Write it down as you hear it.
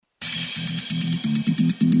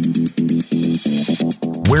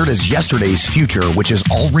Where does yesterday's future, which is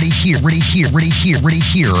already here,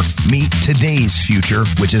 meet today's future,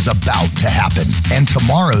 which is about to happen, and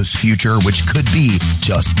tomorrow's future, which could be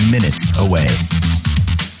just minutes away?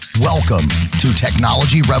 Welcome to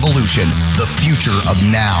Technology Revolution, the future of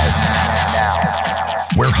now.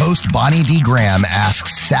 Where host Bonnie D. Graham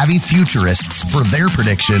asks savvy futurists for their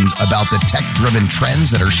predictions about the tech-driven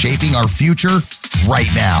trends that are shaping our future right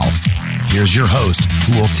now. Here's your host,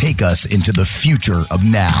 who will take us into the future of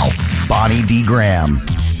now, Bonnie D. Graham.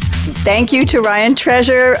 Thank you to Ryan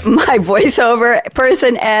Treasure, my voiceover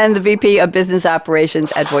person and the VP of Business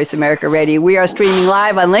Operations at Voice America Radio. We are streaming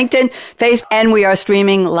live on LinkedIn, Facebook, and we are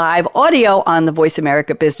streaming live audio on the Voice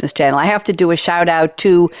America Business Channel. I have to do a shout out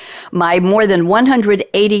to my more than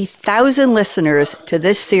 180,000 listeners to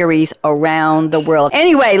this series around the world.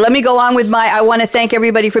 Anyway, let me go on with I want to thank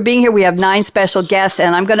everybody for being here. We have 9 special guests,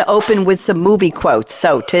 and I'm going to open with some movie quotes.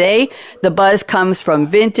 So today, the buzz comes from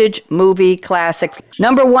vintage movie classics.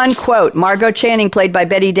 Number 1 quote, Margo Channing, played by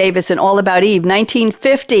Bette Davis in All About Eve,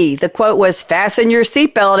 1950. The quote was, "Fasten your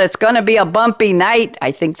seatbelt, it's going to be a bumpy night."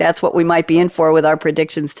 I think that's what we might be in for with our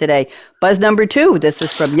predictions today. Buzz number 2, this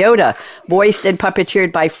is from Yoda, voiced and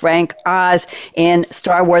puppeteered by Frank Oz in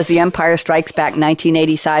Star Wars The Empire Strikes Back,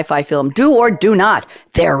 1980 sci-fi film. Do or do not,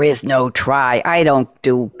 there is no try. I don't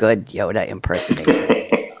do good Yoda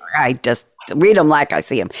impersonating. I just read them like I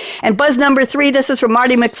see them. And buzz number 3, this is from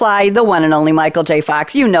Marty McFly, the one and only Michael J.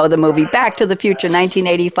 Fox. You know the movie Back to the Future,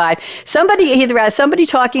 1985. Somebody either has somebody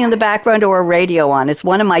talking in the background or a radio on. It's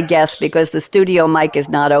one of my guests because the studio mic is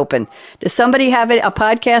not open. Does somebody have a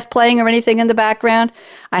podcast playing or anything in the background?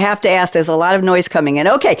 I have to ask. There's a lot of noise coming in.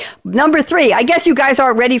 Okay, number 3. I guess you guys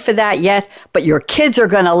aren't ready for that yet, but your kids are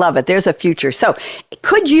going to love it. There's a future. So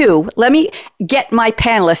could you, let me get my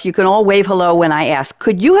panelists, you can all wave hello when I ask,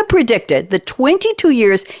 could you have predicted that 22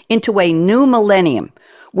 years into a new millennium,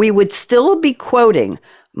 we would still be quoting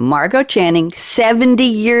Margo Channing 70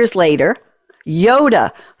 years later,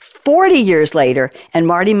 Yoda 40 years later, and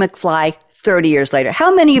Marty McFly 30 years later?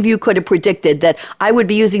 How many of you could have predicted that I would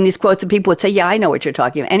be using these quotes and people would say, yeah, I know what you're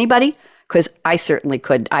talking about? Anybody? Because I certainly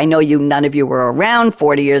could. I know none of you were around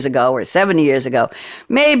 40 years ago or 70 years ago.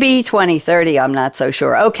 Maybe 20, 30, I'm not so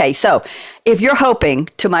sure. Okay, so if you're hoping,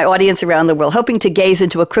 to my audience around the world, hoping to gaze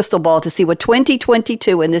into a crystal ball to see what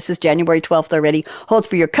 2022, and this is January 12th already, holds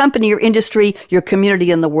for your company, your industry, your community,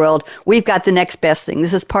 and the world, we've got the next best thing.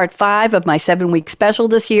 This is part 5 of my 7-week special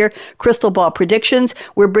this year, Crystal Ball Predictions.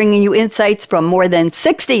 We're bringing you insights from more than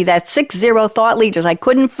 60, that's 60 thought leaders. I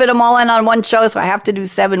couldn't fit them all in on one show, so I have to do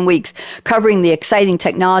 7 weeks, covering the exciting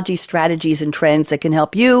technology, strategies, and trends that can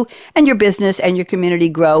help you and your business and your community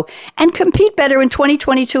grow and compete better in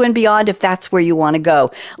 2022 and beyond if that's where you want to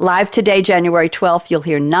go. Live today, January 12th, you'll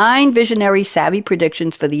hear 9 visionary savvy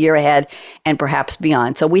predictions for the year ahead and perhaps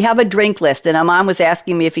beyond. So we have a drink list, and Aman was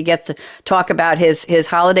asking me if he gets to talk about his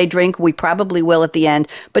holiday drink. We probably will at the end.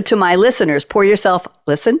 But to my listeners, pour yourself,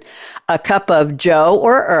 a cup of Joe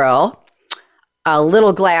or Earl, a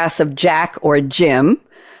little glass of Jack or Jim,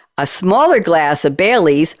 a smaller glass of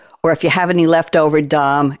Bailey's, or if you have any leftover,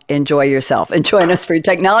 Dom, enjoy yourself. And join us for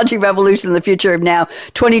Technology Revolution, the Future of Now,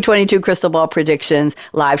 2022 Crystal Ball Predictions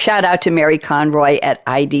live. Shout out to Mary Conroy at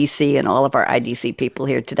IDC and all of our IDC people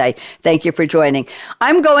here today. Thank you for joining.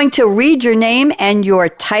 I'm going to read your name and your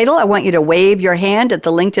title. I want you to wave your hand at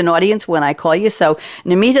the LinkedIn audience when I call you. So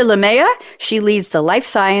Namita Lamea, she leads the Life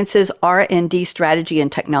Sciences R&D Strategy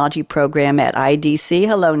and Technology Program at IDC.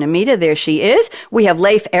 Hello, Namita. There she is. We have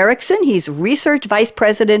Leif Erickson. He's Research Vice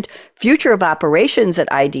President, Future of Operations at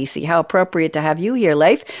IDC. How appropriate to have you here,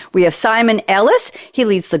 Leif. We have Simon Ellis. He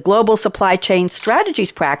leads the Global Supply Chain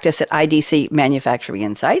Strategies practice at IDC Manufacturing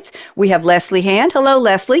Insights. We have Leslie Hand. Hello,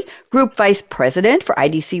 Leslie. Group Vice President for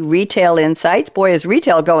IDC Retail Insights. Boy, is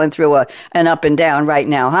retail going through an up and down right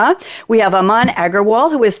now, huh? We have Aman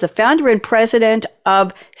Agarwal, who is the founder and president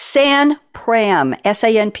of SanPram,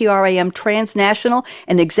 SanPram Transnational,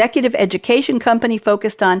 an executive education company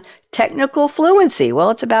focused on technical fluency.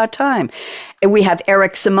 Well, it's about time. And we have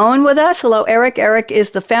Eric Simone with us. Hello, Eric. Eric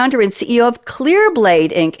is the founder and CEO of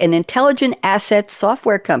Clearblade Inc., an intelligent asset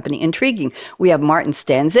software company. Intriguing. We have Martin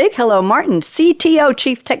Stanzig. Hello, Martin, CTO,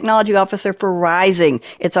 Chief Technology Officer for Rising.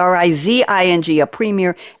 It's R-I-Z-I-N-G, a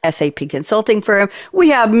premier SAP consulting firm. We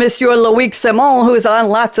have Monsieur Loic Simon, who is on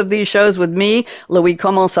lots of these shows with me. Loic,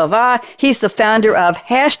 comment ça va? He's the founder of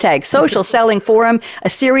hashtag Social Selling Forum, a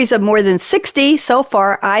series of more than 60 so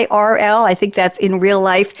far IRL, I think that's in real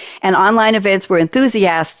life, and online events where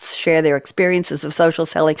enthusiasts share their experiences of social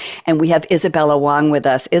selling. And we have Isabella Wong with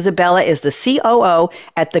us. Isabella is the COO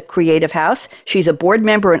at the Creative House. She's a board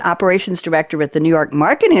member and operations director at the New York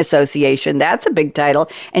Marketing Association. That's a big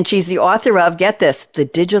title. And she's the author of, get this, The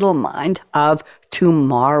Digital Mind of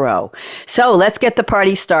Tomorrow. So let's get the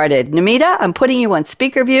party started. Namita, I'm putting you on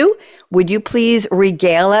speaker view. Would you please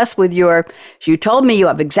regale us with you told me you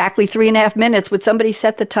have exactly 3.5 minutes. Would somebody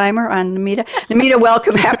set the timer on Namita? Namita,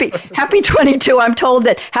 welcome. Happy 22. I'm told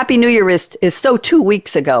that Happy New Year is so 2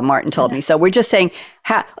 weeks ago, Martin told me. So we're just saying,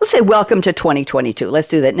 let's say welcome to 2022. Let's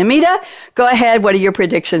do that. Namita, go ahead. What are your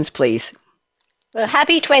predictions, please? Well,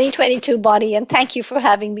 happy 2022, Bonnie, and thank you for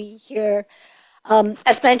having me here.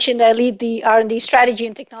 As mentioned, I lead the R&D strategy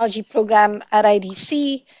and technology program at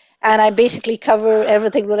IDC, and I basically cover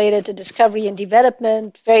everything related to discovery and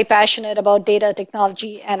development, very passionate about data,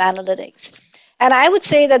 technology, and analytics. And I would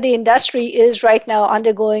say that the industry is right now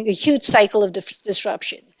undergoing a huge cycle of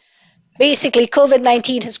disruption. Basically,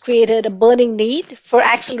 COVID-19 has created a burning need for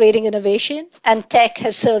accelerating innovation, and tech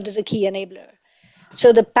has served as a key enabler.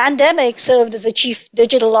 So the pandemic served as a chief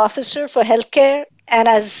digital officer for healthcare and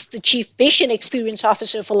as the chief patient experience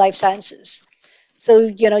officer for life sciences.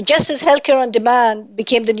 So, just as healthcare on demand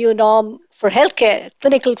became the new norm for healthcare,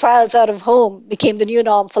 clinical trials out of home became the new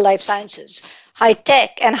norm for life sciences. High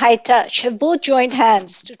tech and high touch have both joined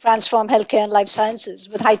hands to transform healthcare and life sciences,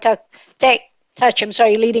 with high touch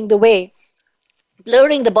leading the way,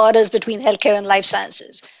 blurring the borders between healthcare and life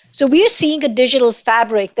sciences. So we are seeing a digital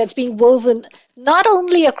fabric that's being woven not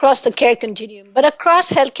only across the care continuum, but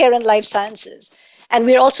across healthcare and life sciences. And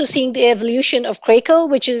we're also seeing the evolution of CRACO,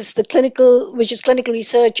 which is clinical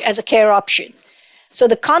research as a care option. So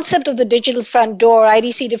the concept of the digital front door,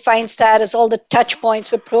 IDC defines that as all the touch points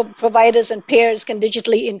where providers and payers can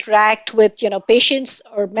digitally interact with patients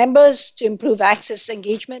or members to improve access,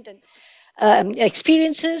 engagement, and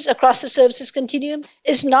experiences across the services continuum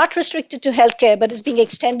is not restricted to healthcare, but is being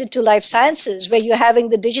extended to life sciences, where you're having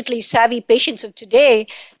the digitally savvy patients of today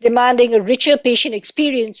demanding a richer patient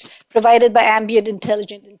experience provided by ambient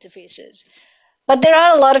intelligent interfaces. But there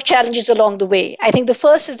are a lot of challenges along the way. I think the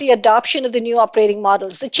first is the adoption of the new operating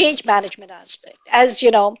models, the change management aspect. As you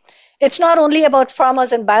know, it's not only about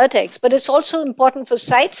pharmas and biotechs, but it's also important for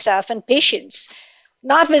site staff and patients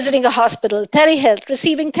not visiting a hospital, telehealth,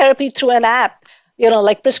 receiving therapy through an app,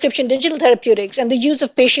 like prescription digital therapeutics, and the use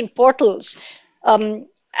of patient portals, and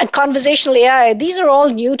conversational AI. These are all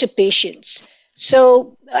new to patients.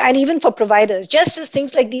 So, and even for providers, just as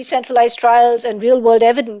things like decentralized trials and real-world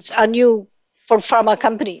evidence are new for pharma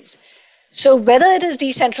companies. So whether it is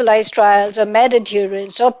decentralized trials or med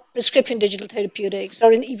adherence or prescription digital therapeutics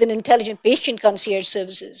or even intelligent patient concierge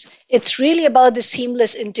services, it's really about the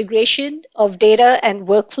seamless integration of data and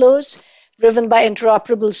workflows driven by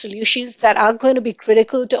interoperable solutions that are going to be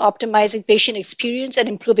critical to optimizing patient experience and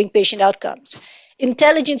improving patient outcomes.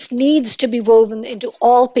 Intelligence needs to be woven into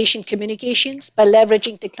all patient communications by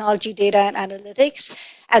leveraging technology, data, and analytics.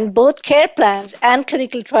 And both care plans and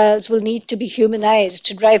clinical trials will need to be humanized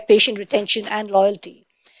to drive patient retention and loyalty.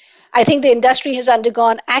 I think the industry has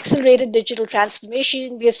undergone accelerated digital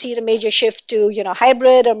transformation. We have seen a major shift to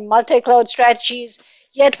hybrid or multi-cloud strategies,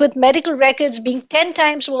 yet with medical records being 10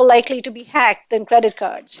 times more likely to be hacked than credit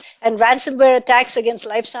cards, and ransomware attacks against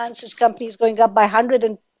life sciences companies going up by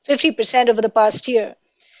 150% over the past year.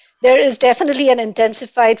 There is definitely an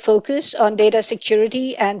intensified focus on data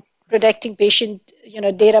security and protecting patient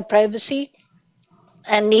data privacy,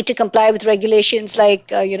 and need to comply with regulations like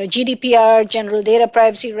GDPR, General Data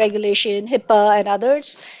Privacy Regulation, HIPAA, and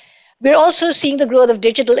others. We're also seeing the growth of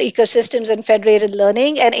digital ecosystems and federated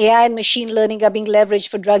learning, and AI and machine learning are being leveraged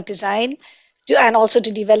for drug design and also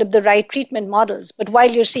to develop the right treatment models. But while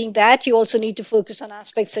you're seeing that, you also need to focus on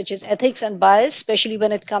aspects such as ethics and bias, especially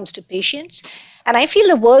when it comes to patients. And I feel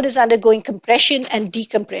the world is undergoing compression and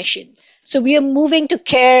decompression. So we are moving to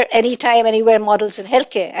care anytime, anywhere models in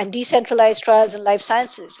healthcare and decentralized trials in life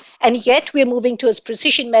sciences. And yet we are moving towards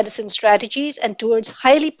precision medicine strategies and towards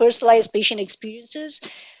highly personalized patient experiences.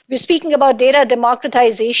 We're speaking about data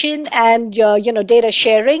democratization and data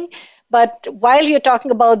sharing. But while you're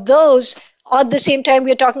talking about those, at the same time,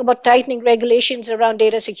 we're talking about tightening regulations around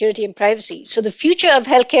data security and privacy. So the future of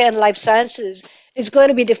healthcare and life sciences is going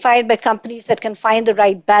to be defined by companies that can find the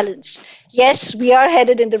right balance. Yes, we are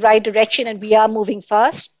headed in the right direction and we are moving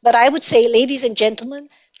fast. But I would say, ladies and gentlemen,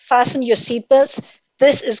 fasten your seatbelts.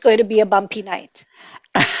 This is going to be a bumpy night.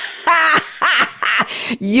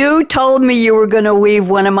 You told me you were going to weave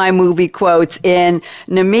one of my movie quotes in.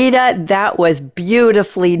 Namita, that was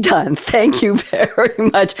beautifully done. Thank you very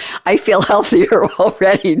much. I feel healthier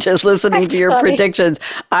already just listening to your predictions.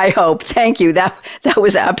 I hope. Thank you. That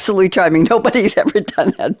was absolutely charming. Nobody's ever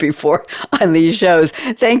done that before on these shows.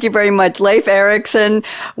 Thank you very much. Leif Erikson,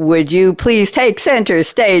 would you please take center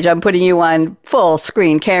stage? I'm putting you on full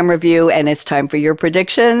screen camera view, and it's time for your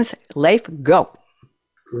predictions. Leif, go.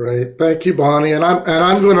 Great. Thank you, Bonnie. And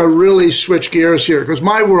I'm going to really switch gears here because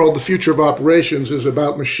my world, the future of operations, is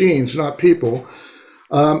about machines, not people.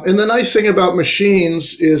 And the nice thing about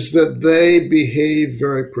machines is that they behave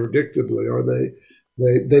very predictably, or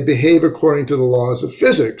they behave according to the laws of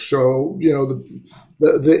physics. So,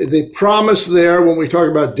 the promise there when we talk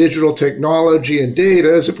about digital technology and data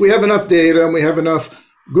is if we have enough data and we have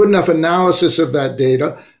good enough analysis of that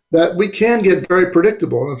data, that we can get very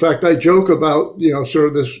predictable. In fact, I joke about, sort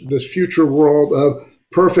of this future world of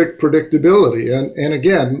perfect predictability. And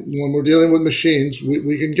again, when we're dealing with machines,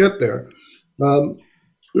 we can get there.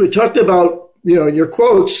 We talked about, in your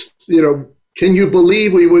quotes, can you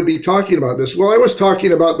believe we would be talking about this? Well, I was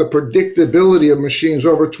talking about the predictability of machines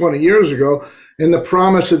over 20 years ago and the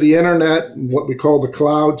promise of the internet, what we call the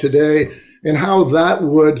cloud today, and how that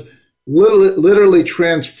would literally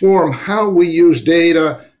transform how we use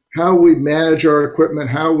data, how we manage our equipment,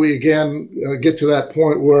 how we, again, get to that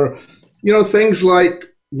point where, things like,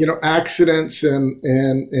 accidents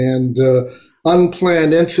and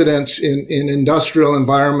unplanned incidents in industrial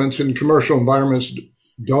environments and commercial environments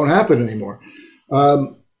don't happen anymore.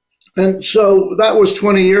 And so that was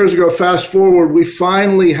 20 years ago. Fast forward, we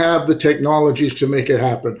finally have the technologies to make it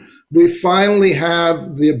happen. We finally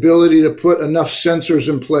have the ability to put enough sensors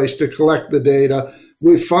in place to collect the data.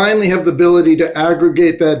 We finally have the ability to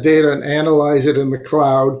aggregate that data and analyze it in the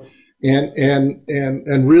cloud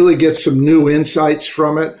and really get some new insights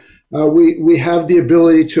from it. We have the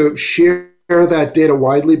ability to share that data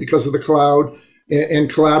widely because of the cloud and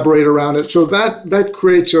collaborate around it. So that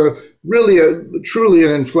creates truly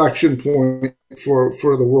an inflection point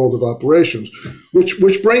for the world of operations,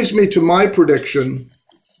 which brings me to my prediction.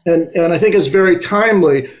 And I think it's very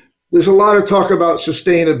timely. There's a lot of talk about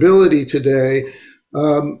sustainability today.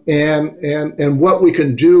 And what we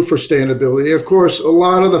can do for sustainability. Of course, a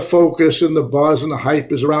lot of the focus and the buzz and the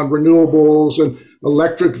hype is around renewables and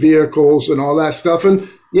electric vehicles and all that stuff. And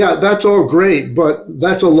yeah, that's all great, but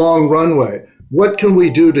that's a long runway. What can we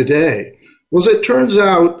do today? Well, as it turns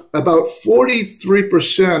out, about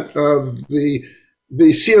 43% of the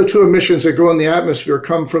CO2 emissions that go in the atmosphere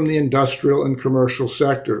come from the industrial and commercial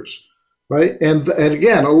sectors. Right. And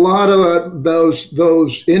again, a lot of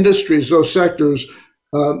those industries, those sectors,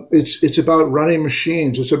 it's about running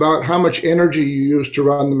machines. It's about how much energy you use to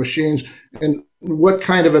run the machines and what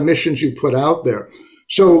kind of emissions you put out there.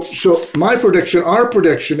 So my prediction, our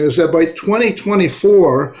prediction is that by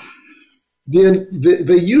 2024,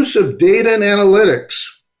 the use of data and analytics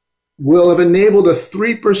will have enabled a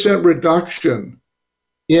 3% reduction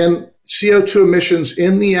in CO2 emissions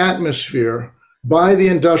in the atmosphere by the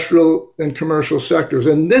industrial and commercial sectors.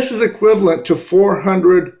 And this is equivalent to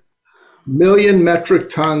 400 million metric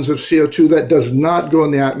tons of CO2 that does not go in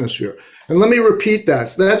the atmosphere. And let me repeat that.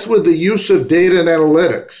 So that's with the use of data and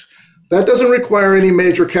analytics. That doesn't require any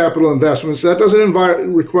major capital investments. That doesn't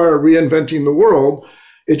require reinventing the world.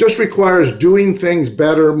 It just requires doing things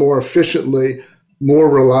better, more efficiently, more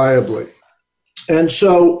reliably. And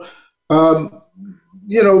so,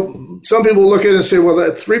 some people look at it and say, well,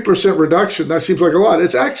 that 3% reduction, that seems like a lot.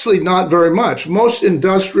 It's actually not very much. Most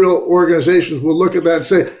industrial organizations will look at that and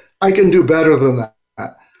say, I can do better than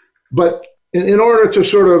that. But in order to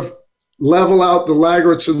sort of level out the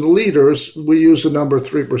laggards and the leaders, we use the number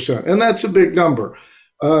 3%. And that's a big number.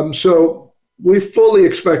 So we fully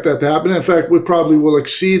expect that to happen. In fact, we probably will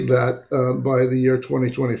exceed that by the year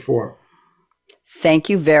 2024. Thank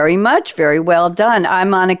you very much. Very well done.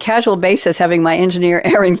 I'm on a casual basis having my engineer,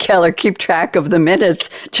 Aaron Keller, keep track of the minutes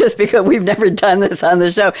just because we've never done this on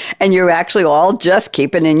the show. And you're actually all just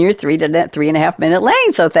keeping in your 3.5 minute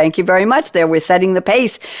lane. So thank you very much there. We're setting the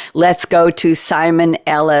pace. Let's go to Simon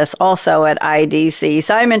Ellis, also at IDC.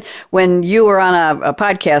 Simon, when you were on a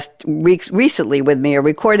podcast recently with me, a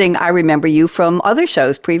recording, I remember you from other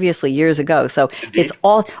shows previously years ago. So It's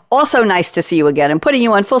also nice to see you again. And putting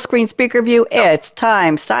you on full screen speaker view, it's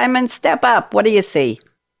time. Simon, step up. What do you see?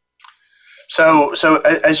 So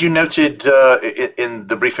as you noted in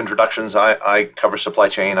the brief introductions, I cover supply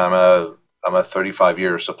chain. I'm a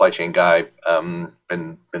 35-year supply chain guy.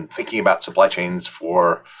 Been thinking about supply chains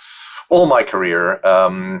for all my career.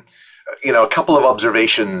 a couple of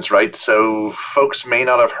observations, right? So folks may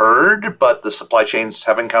not have heard, but the supply chain's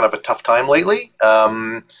having kind of a tough time lately.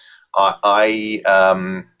 I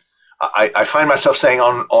find myself saying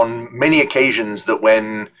on many occasions that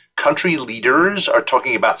when country leaders are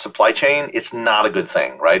talking about supply chain, it's not a good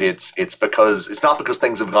thing, right? It's not because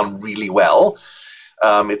things have gone really well.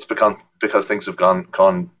 It's because things have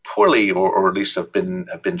gone poorly, or at least have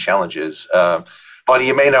been challenges. Bonnie,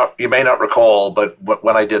 you may not recall, but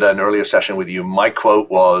when I did an earlier session with you, my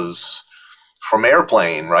quote was from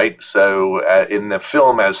Airplane, right? So in the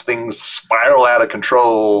film, as things spiral out of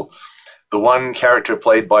control, the one character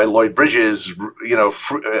played by Lloyd Bridges,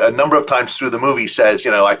 a number of times through the movie says,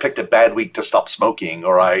 I picked a bad week to stop smoking,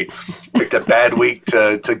 or I picked a bad week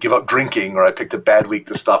to give up drinking, or I picked a bad week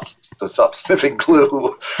to stop sniffing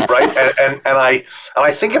glue, right? And I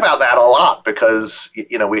think about that a lot because,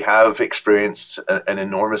 we have experienced an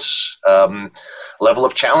enormous level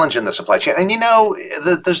of challenge in the supply chain. And,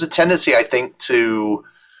 there's a tendency, I think, to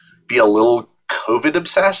be a little COVID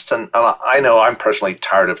obsessed, and I know I'm personally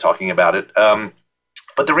tired of talking about it.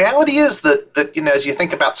 But the reality is that as you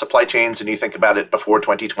think about supply chains and you think about it before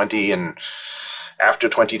 2020 and after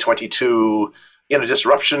 2022,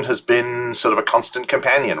 disruption has been sort of a constant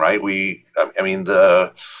companion, right?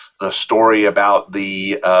 The story about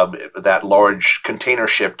that large container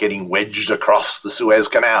ship getting wedged across the Suez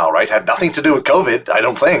Canal, right, had nothing to do with COVID, I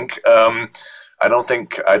don't think. I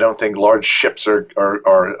don't think large ships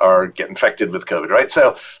are get infected with COVID, right?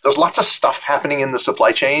 So there's lots of stuff happening in the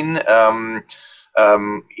supply chain, that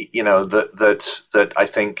I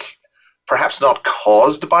think perhaps not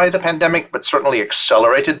caused by the pandemic, but certainly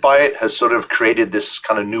accelerated by it, has sort of created this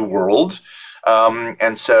kind of new world.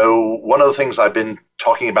 And so one of the things I've been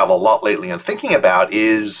talking about a lot lately and thinking about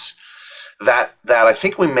is that I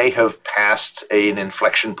think we may have passed an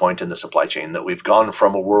inflection point in the supply chain, that we've gone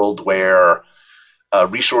from a world where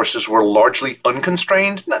resources were largely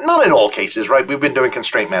unconstrained. Not in all cases, right? We've been doing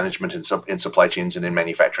constraint management in supply chains and in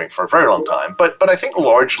manufacturing for a very long time. But I think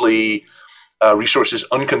largely resources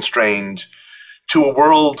unconstrained, to a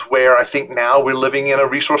world where I think now we're living in a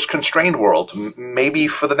resource-constrained world, maybe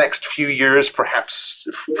for the next few years, perhaps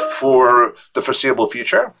for the foreseeable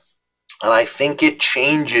future. And I think it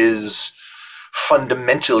changes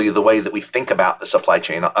fundamentally the way that we think about the supply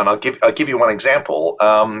chain. And I'll give you one example.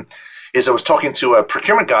 I was talking to a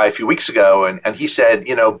procurement guy a few weeks ago, and he said,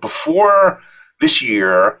 before this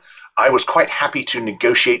year, I was quite happy to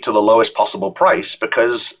negotiate to the lowest possible price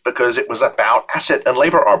because it was about asset and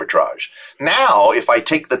labor arbitrage. Now, if I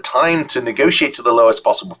take the time to negotiate to the lowest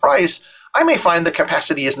possible price, I may find the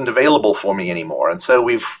capacity isn't available for me anymore. And so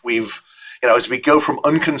we've as we go from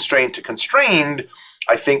unconstrained to constrained,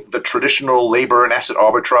 I think the traditional labor and asset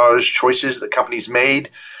arbitrage choices that companies made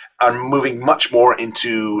are moving much more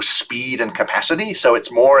into speed and capacity. So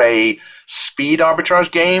it's more a speed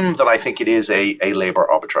arbitrage game than I think it is a labor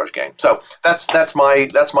arbitrage game. So that's my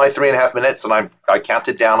 3.5 minutes, and I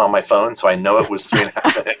counted down on my phone, so I know it was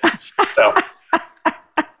 3.5 minutes. So.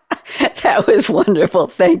 That was wonderful.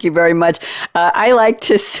 Thank you very much. I like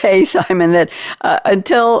to say, Simon, that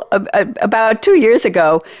until about 2 years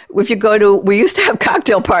ago, we used to have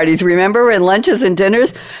cocktail parties, remember, and lunches and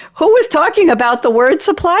dinners. Who was talking about the word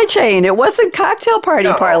supply chain? It wasn't cocktail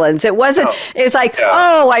party parlance. It wasn't. No. It's like,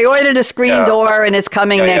 I ordered a screen door and it's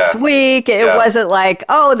coming next week. It wasn't like,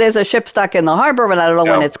 there's a ship stuck in the harbor and I don't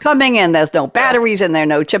know when it's coming and there's no batteries and there are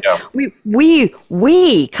no chips.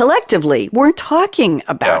 We collectively weren't talking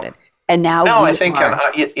about it. And now I think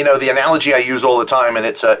the analogy I use all the time, and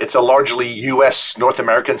it's a largely U.S. North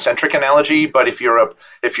American centric analogy. But if you're an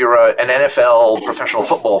NFL professional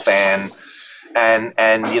football fan,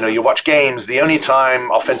 and you watch games, the only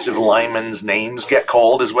time offensive linemen's names get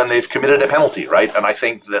called is when they've committed a penalty, right? And I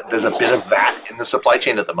think that there's a bit of that in the supply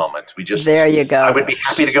chain at the moment. There you go. I would be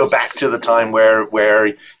happy to go back to the time where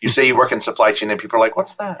you say you work in supply chain and people are like,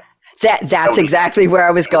 "What's that?" That's exactly where I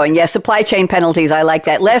was going. Yes, supply chain penalties. I like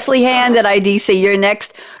that. Leslie Hand at IDC, you're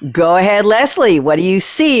next. Go ahead, Leslie. What do you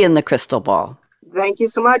see in the crystal ball? Thank you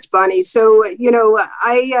so much, Bonnie. So,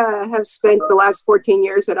 I have spent the last 14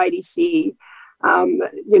 years at IDC,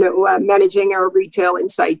 managing our retail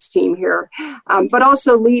insights team here, but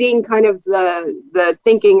also leading kind of the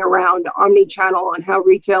thinking around omni-channel and how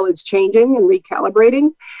retail is changing and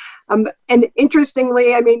recalibrating. And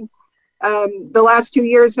interestingly, the last 2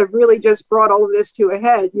 years have really just brought all of this to a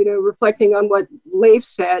head, reflecting on what Leif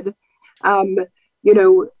said.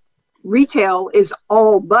 Retail is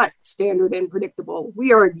all but standard and predictable.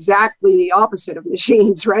 We are exactly the opposite of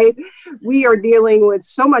machines, right? We are dealing with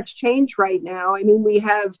so much change right now. We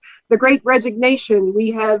have the Great Resignation. We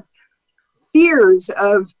have fears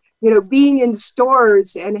of being in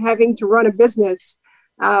stores and having to run a business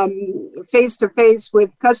face to face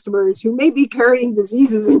with customers who may be carrying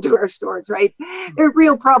diseases into our stores, right? There are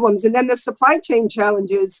real problems. And then the supply chain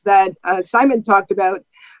challenges that Simon talked about,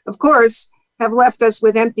 of course, have left us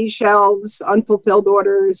with empty shelves, unfulfilled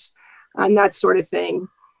orders, and that sort of thing.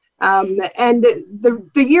 And the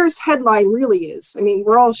year's headline really is,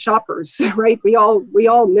 we're all shoppers, right? We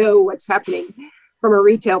all know what's happening from a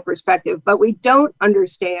retail perspective, but we don't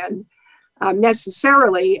understand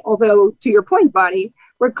necessarily, although to your point, Bonnie,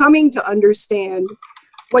 we're coming to understand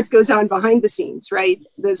what goes on behind the scenes, right?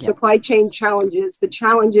 The supply chain challenges, the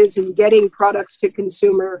challenges in getting products to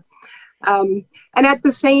consumer. And at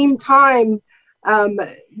the same time,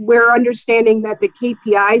 we're understanding that the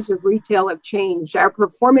KPIs of retail have changed. Our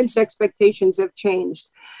performance expectations have changed.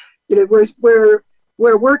 We're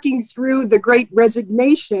working through the great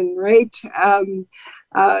resignation, right?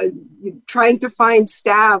 Trying to find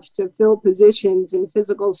staff to fill positions in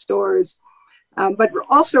physical stores, but we're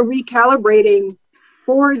also recalibrating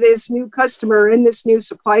for this new customer in this new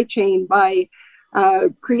supply chain by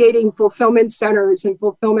creating fulfillment centers and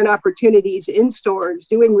fulfillment opportunities in stores,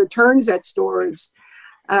 doing returns at stores.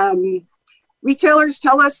 Retailers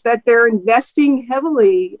tell us that they're investing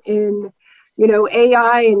heavily in,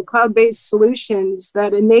 AI and cloud-based solutions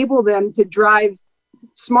that enable them to drive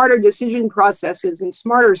smarter decision processes and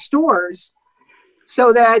smarter stores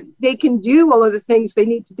so that they can do all of the things they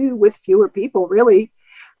need to do with fewer people, really.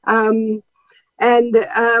 And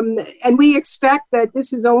we expect that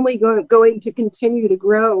this is only going to continue to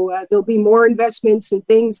grow. There'll be more investments in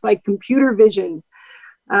things like computer vision.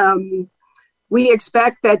 We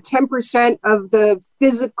expect that 10% of the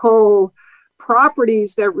physical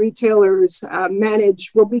properties that retailers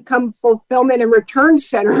manage will become fulfillment and return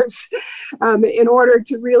centers in order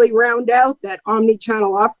to really round out that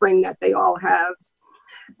omni-channel offering that they all have.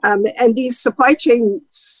 And these supply chain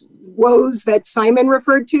woes that Simon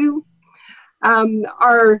referred to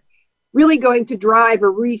are really going to drive a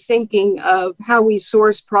rethinking of how we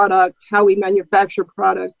source product, how we manufacture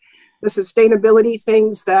product, the sustainability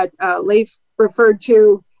things that Leif referred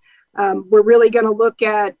to. We're really going to look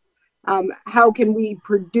at how can we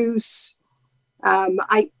produce,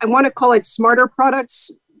 I want to call it smarter products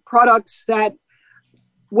that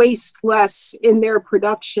waste less in their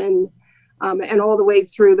production and all the way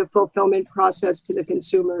through the fulfillment process to the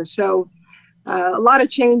consumer. So a lot of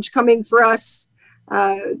change coming for us,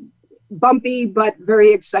 bumpy, but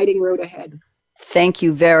very exciting road ahead. Thank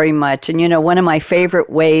you very much. And one of my favorite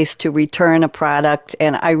ways to return a product,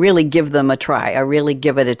 and I really give them a try, I really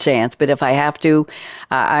give it a chance, but if I have to,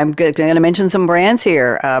 I'm going to mention some brands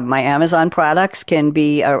here. My Amazon products can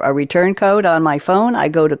be a return code on my phone. I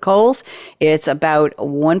go to Kohl's. It's about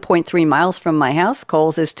 1.3 miles from my house.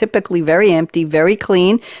 Kohl's is typically very empty, very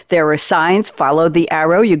clean. There are signs, follow the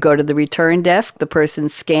arrow. You go to the return desk. The person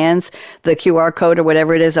scans the QR code or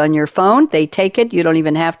whatever it is on your phone. They take it. You don't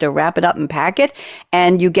even have to wrap it up and pack it.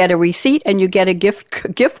 And you get a receipt and you get a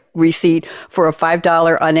gift receipt for a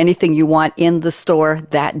 $5 on anything you want in the store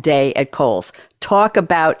that day at Kohl's. Talk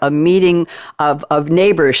about a meeting of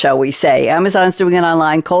neighbors, shall we say. Amazon's doing it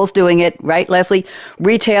online. Kohl's doing it, right, Leslie?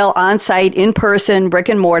 Retail, on-site, in-person, brick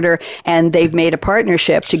and mortar. And they've made a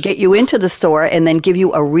partnership to get you into the store and then give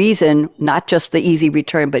you a reason, not just the easy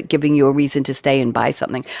return, but giving you a reason to stay and buy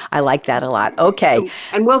something. I like that a lot. Okay.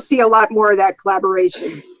 And we'll see a lot more of that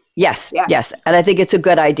collaboration. Yes, yes. And I think it's a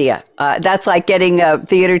good idea. That's like getting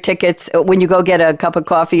theater tickets when you go get a cup of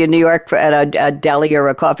coffee in New York at a deli or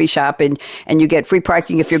a coffee shop and you get free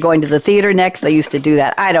parking if you're going to the theater next. I used to do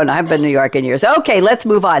that. I don't know. I've been in New York in years. Okay, let's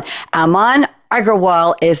move on. Aman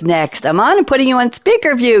Agarwal is next. Aman, I'm putting you on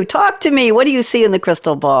speaker view. Talk to me. What do you see in the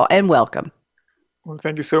crystal ball? And welcome. Well,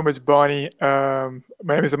 thank you so much, Bonnie. My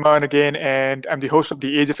name is Aman again, and I'm the host of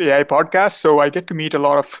the Age of AI podcast. So I get to meet a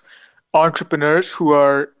lot of entrepreneurs who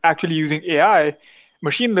are actually using AI,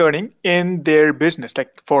 machine learning in their business,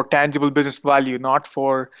 like for tangible business value, not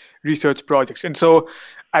for research projects. And so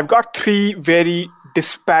I've got three very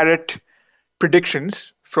disparate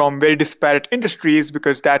predictions from very disparate industries,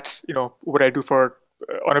 because that's, what I do for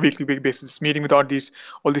on a weekly basis, meeting with all these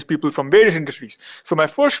people from various industries. So my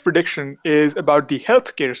first prediction is about the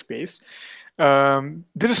healthcare space.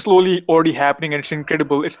 This is slowly already happening, and it's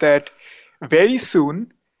incredible. It's that very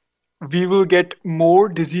soon, we will get more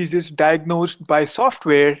diseases diagnosed by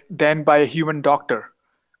software than by a human doctor,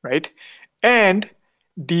 right? And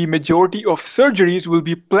the majority of surgeries will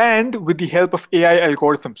be planned with the help of AI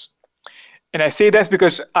algorithms. And I say this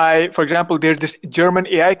because for example, there's this German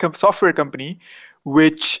AI software company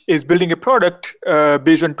which is building a product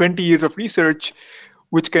based on 20 years of research,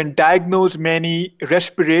 which can diagnose many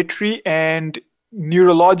respiratory and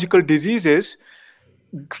neurological diseases.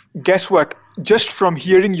 Guess what? Just from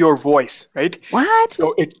hearing your voice, right? What?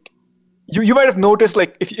 So you might have noticed,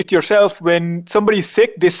 like, if it yourself, when somebody's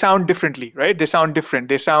sick, they sound differently, right? They sound different.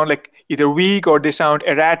 They sound like either weak or they sound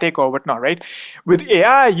erratic or whatnot, right? With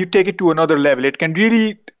AI, you take it to another level. It can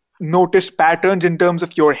really notice patterns in terms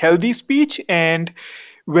of your healthy speech, and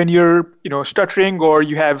when you're stuttering, or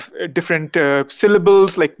you have different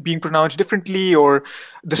syllables like being pronounced differently, or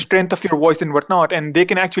the strength of your voice and whatnot. And they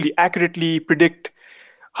can actually accurately predict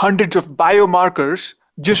hundreds of biomarkers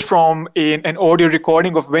just from an audio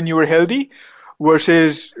recording of when you were healthy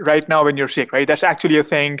versus right now when you're sick, right? That's actually a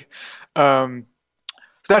thing. So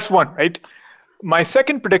that's one, right? My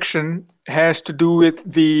second prediction has to do with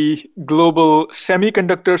the global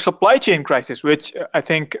semiconductor supply chain crisis, which I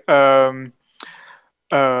think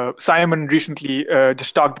Simon recently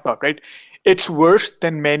just talked about, right? It's worse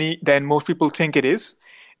than most people think it is.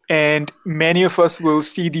 And many of us will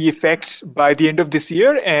see the effects by the end of this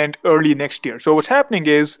year and early next year. So what's happening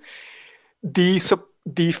is the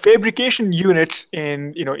fabrication units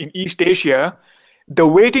in East Asia, the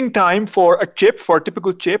waiting time for a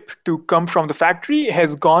typical chip to come from the factory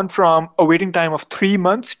has gone from a waiting time of 3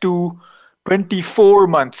 months to 24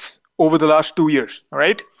 months over the last 2 years. All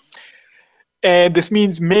right. And this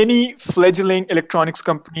means many fledgling electronics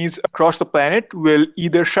companies across the planet will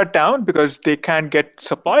either shut down because they can't get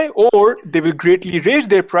supply, or they will greatly raise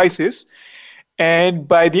their prices. And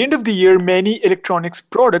by the end of the year, many electronics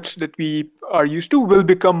products that we are used to will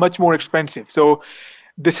become much more expensive. So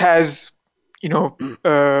this has,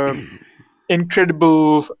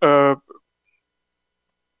 incredible,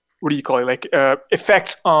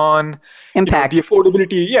 effects on Impact. the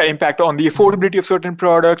affordability. Yeah, impact on the affordability of certain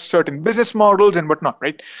products, certain business models, and whatnot,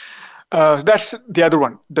 right? That's the other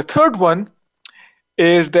one. The third one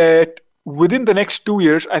is that within the next 2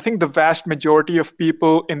 years, I think the vast majority of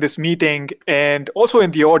people in this meeting and also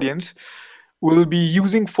in the audience will be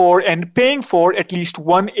using for and paying for at least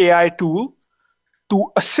one AI tool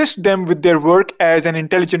to assist them with their work as an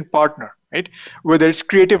intelligent partner, right? Whether it's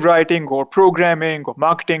creative writing or programming or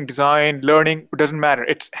marketing, design, learning, it doesn't matter.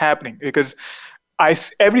 It's happening because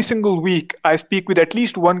every single week I speak with at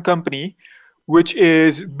least one company which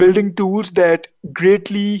is building tools that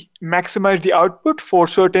greatly maximize the output for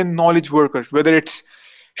certain knowledge workers, whether it's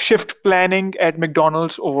shift planning at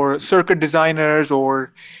McDonald's or circuit designers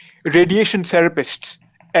or radiation therapists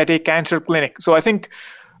at a cancer clinic. So I think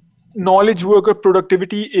knowledge worker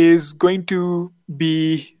productivity is going to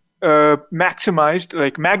be maximized,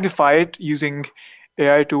 like magnified, using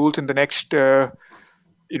AI tools in the next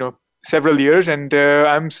several years. And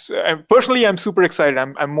I'm super excited.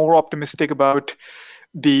 I'm more optimistic about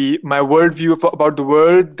my worldview about the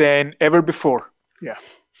world than ever before. Yeah.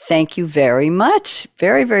 Thank you very much.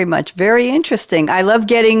 Very, very much. Very interesting. I love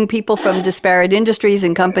getting people from disparate industries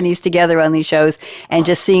and companies together on these shows and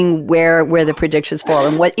just seeing where the predictions fall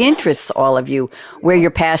and what interests all of you, where your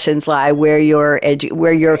passions lie, where your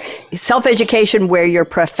self-education, where your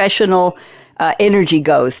professional energy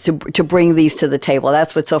goes to bring these to the table.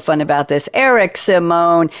 That's what's so fun about this. Eric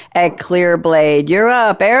Simone at Clearblade. You're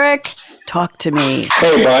up, Eric. Talk to me.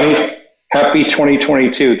 Hey, Bonnie. Happy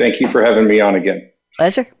 2022. Thank you for having me on again.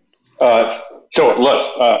 Pleasure. So look,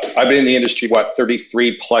 I've been in the industry,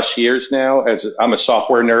 33 plus years now. I'm a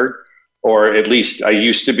software nerd, or at least I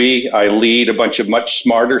used to be. I lead a bunch of much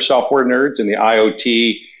smarter software nerds in the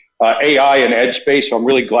IoT, AI, and edge space. So I'm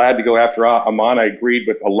really glad to go after Aman. I agreed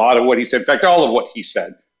with a lot of what he said. In fact, all of what he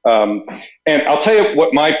said. And I'll tell you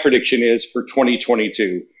what my prediction is for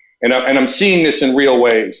 2022. And I'm seeing this in real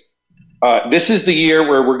ways. This is the year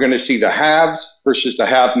where we're going to see the haves versus the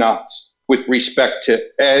have-nots with respect to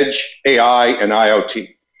edge, AI, and IoT.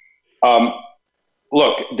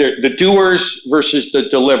 Look, the doers versus the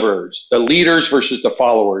deliverers, the leaders versus the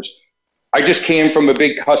followers. I just came from a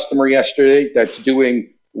big customer yesterday that's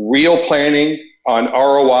doing real planning on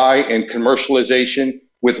ROI and commercialization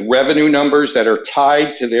with revenue numbers that are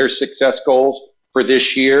tied to their success goals for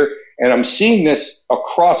this year. And I'm seeing this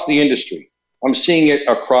across the industry. I'm seeing it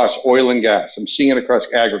across oil and gas. I'm seeing it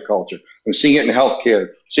across agriculture. I'm seeing it in healthcare,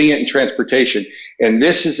 seeing it in transportation. And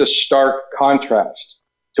this is a stark contrast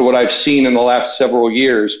to what I've seen in the last several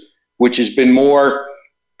years, which has been more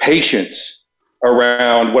patience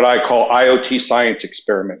around what I call IoT science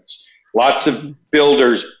experiments. Lots of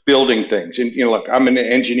builders building things. And, look, I'm an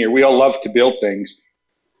engineer. We all love to build things,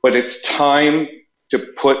 but it's time to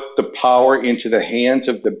put the power into the hands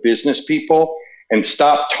of the business people and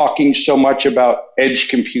stop talking so much about edge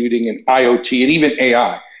computing and IoT and even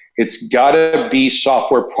AI. It's got to be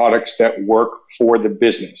software products that work for the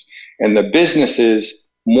business. And the businesses,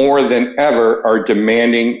 more than ever, are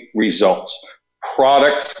demanding results.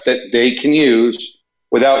 Products that they can use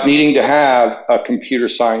without needing to have a computer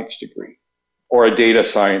science degree or a data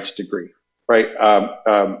science degree, right?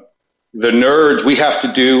 The nerds, we have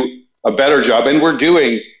to do a better job, and we're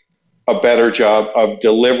doing a better job of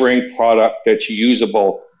delivering product that's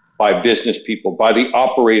usable by business people, by the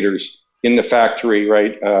operators in the factory,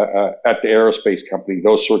 right, at the aerospace company,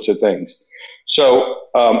 those sorts of things. So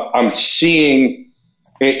I'm seeing,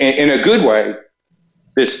 in a good way,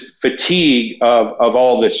 this fatigue of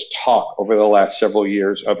all this talk over the last several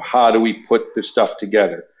years of how do we put this stuff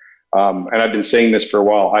together. And I've been saying this for a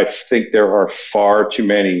while. I think there are far too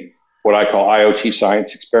many what I call IoT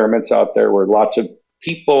science experiments out there where lots of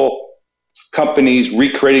people, companies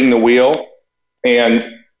recreating the wheel.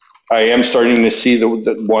 And I am starting to see the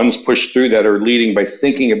ones push through that are leading by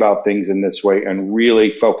thinking about things in this way and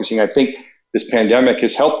really focusing. I think this pandemic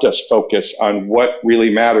has helped us focus on what really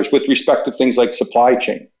matters with respect to things like supply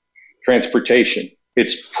chain, transportation.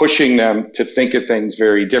 It's pushing them to think of things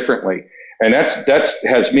very differently. And that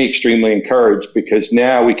has me extremely encouraged because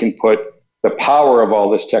now we can put the power of all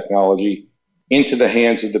this technology into the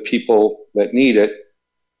hands of the people that need it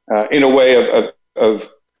in a way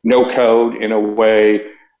of no code, in a way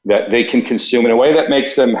that they can consume, in a way that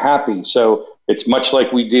makes them happy. So it's much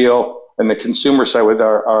like we deal on the consumer side with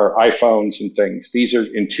our iPhones and things. These are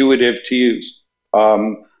intuitive to use.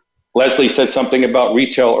 Leslie said something about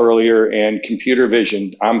retail earlier and computer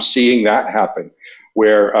vision. I'm seeing that happen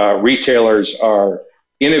where retailers are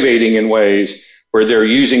innovating in ways where they're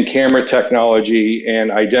using camera technology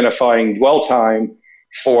and identifying dwell time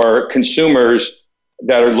for consumers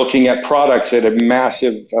that are looking at products at a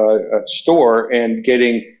massive store and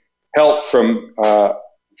getting help from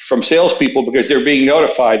salespeople because they're being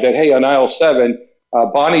notified that, hey, on aisle 7,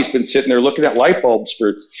 Bonnie's been sitting there looking at light bulbs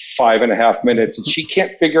for 5.5 minutes and she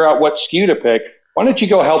can't figure out what SKU to pick. Why don't you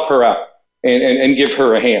go help her out and give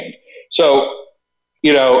her a hand? So,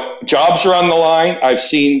 jobs are on the line. I've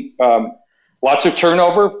seen lots of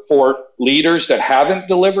turnover for leaders that haven't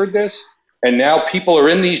delivered this. And now people are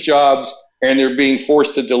in these jobs and they're being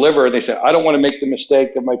forced to deliver. And they say, I don't want to make the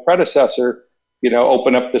mistake of my predecessor,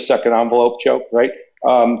 open up the second envelope joke, right?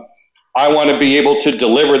 I want to be able to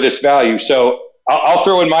deliver this value. So I'll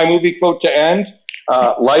throw in my movie quote to end.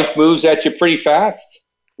 Life moves at you pretty fast.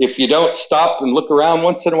 If you don't stop and look around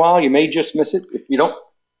once in a while, you may just miss it. If you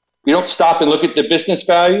don't stop and look at the business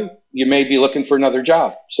value, you may be looking for another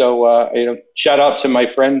job. So, shout out to my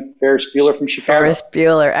friend Ferris Bueller from Chicago. Ferris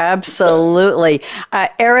Bueller, absolutely.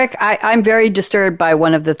 Eric, I'm very disturbed by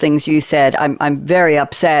one of the things you said. I'm very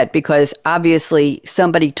upset because obviously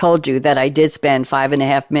somebody told you that I did spend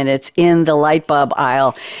 5.5 minutes in the light bulb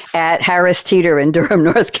aisle at Harris Teeter in Durham,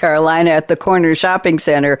 North Carolina at the Corner Shopping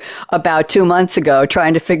Center about 2 months ago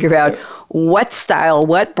trying to figure out what style,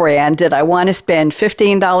 what brand. Did I want to spend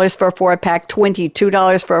 $15 for a 4-pack,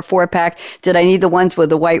 $22 for a 4-pack? Did I need the ones with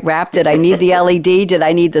the white wrap? Did I need the LED? Did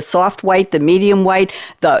I need the soft white, the medium white?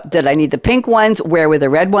 Did I need the pink ones? Where were the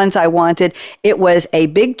red ones I wanted? It was a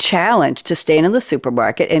big challenge to stand in the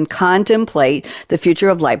supermarket and contemplate the future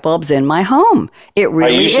of light bulbs in my home. It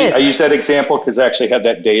really is. I use that example because I actually had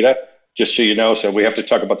that data. Just so you know, so we have to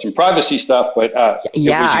talk about some privacy stuff, but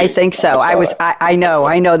yeah, I think so. I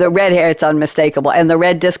know the red hair, it's unmistakable, and the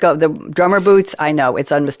red disco, the drummer boots, I know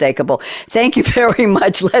it's unmistakable. Thank you very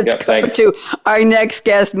much. Let's go to our next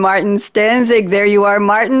guest, Martin Stanzig. There you are,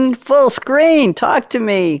 Martin, full screen. Talk to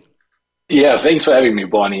me. Yeah, thanks for having me,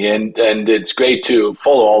 Bonnie, and it's great to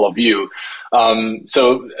follow all of you.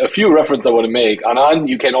 So a few references I want to make. Anand,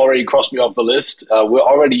 you can already cross me off the list. We're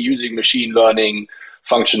already using machine learning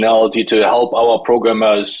functionality to help our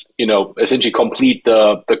programmers, essentially complete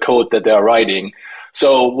the code that they're writing.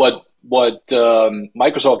 So what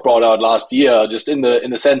Microsoft brought out last year, just in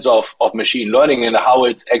the sense of machine learning and how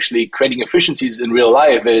it's actually creating efficiencies in real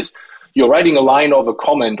life, is you're writing a line of a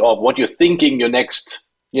comment of what you're thinking your next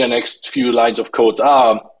few lines of codes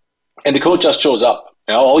are, and the code just shows up.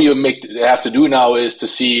 All you have to do now is to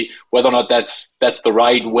see whether or not that's the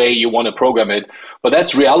right way you want to program it. But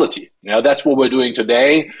that's reality. That's what we're doing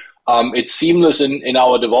today. It's seamless in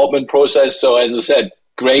our development process. So as I said,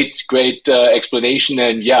 great explanation.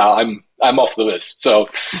 And yeah, I'm off the list. So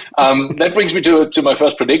that brings me to my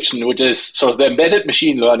first prediction, which is sort of the embedded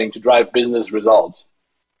machine learning to drive business results.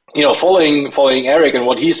 Following Eric and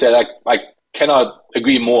what he said, I cannot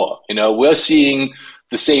agree more. We're seeing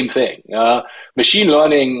the same thing. Machine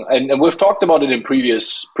learning, and we've talked about it in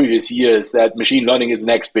previous years, that machine learning is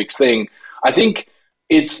the next big thing. I think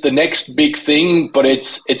it's the next big thing, but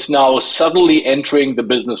it's now subtly entering the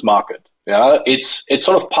business market. Yeah, it's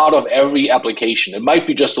sort of part of every application. It might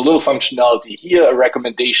be just a little functionality here, a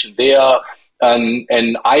recommendation there,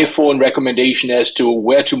 an iPhone recommendation as to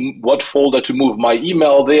what folder to move my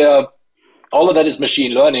email there. All of that is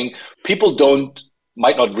machine learning. People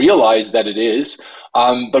might not realize that it is,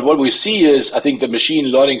 but what we see is, I think, the machine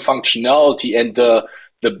learning functionality and the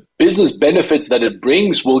business benefits that it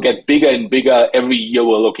brings will get bigger and bigger every year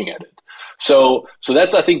we're looking at it. So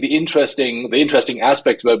that's, I think, the interesting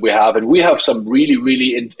aspects that we have, and we have some really,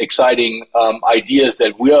 really exciting ideas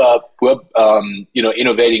that we're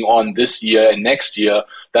innovating on this year and next year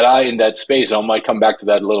that are in that space. I might come back to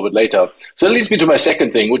that a little bit later. So that leads me to my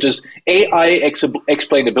second thing, which is AI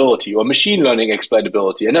explainability or machine learning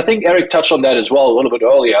explainability. And I think Eric touched on that as well a little bit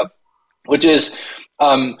earlier, which is,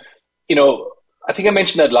 I think I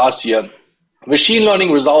mentioned that last year. Machine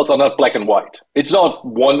learning results are not black and white. It's not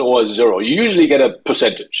 1 or 0. You usually get a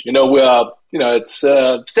percentage. It's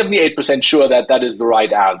 78% sure that is the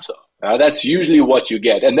right answer. That's usually what you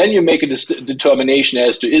get. And then you make a determination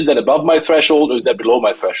as to, is that above my threshold or is that below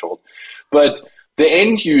my threshold? But the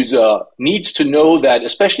end user needs to know that,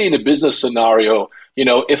 especially in a business scenario,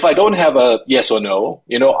 if I don't have a yes or no,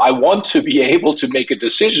 I want to be able to make a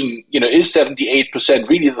decision, is 78%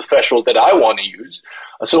 really the threshold that I want to use?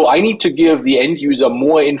 So I need to give the end user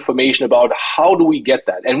more information about how do we get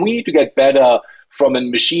that? And we need to get better from a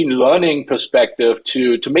machine learning perspective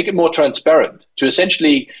to make it more transparent, to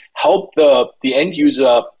essentially help the end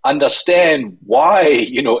user understand why,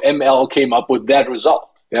 ML came up with that result.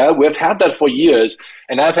 Yeah, we've had that for years,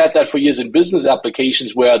 and I've had that for years in business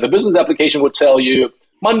applications where the business application would tell you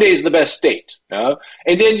Monday is the best date. Yeah?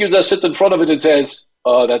 And the end user sits in front of it and says,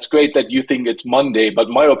 that's great that you think it's Monday, but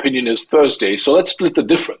my opinion is Thursday, so let's split the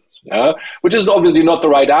difference. Yeah? Which is obviously not the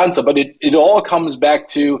right answer, but it all comes back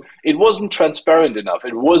to it wasn't transparent enough.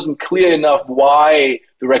 It wasn't clear enough why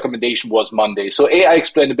the recommendation was Monday. So AI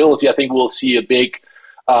explainability, I think we'll see a big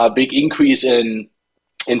increase in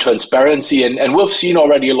transparency, and we've seen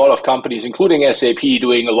already a lot of companies, including SAP,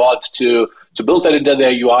 doing a lot to build that into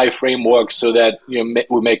their UI framework so that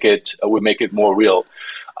we make it more real.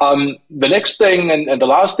 The next thing and the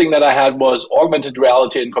last thing that I had was augmented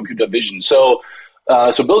reality and computer vision. So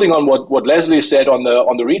building on what Leslie said on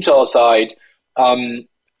the retail side,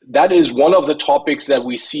 that is one of the topics that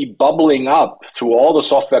we see bubbling up through all the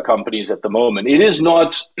software companies at the moment. It is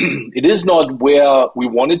not where we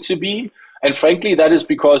want it to be. And frankly, that is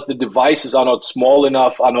because the devices are not small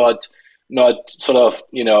enough, are not sort of,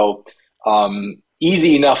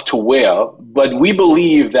 easy enough to wear. But we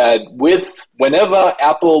believe that whenever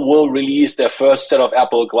Apple will release their first set of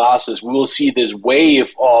Apple glasses, we will see this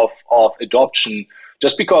wave of adoption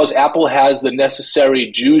just because Apple has the necessary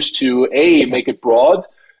juice to make it broad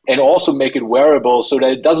and also make it wearable so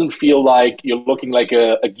that it doesn't feel like you're looking like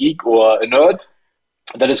a geek or a nerd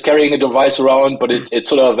that is carrying a device around, but it's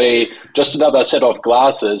sort of just another set of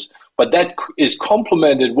glasses. But that is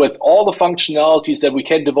complemented with all the functionalities that we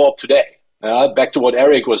can develop today. Back to what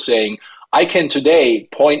Eric was saying, I can today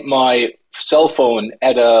point my cell phone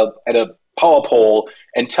at a power pole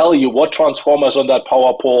and tell you what transformers on that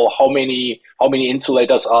power pole, how many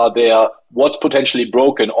insulators are there, what's potentially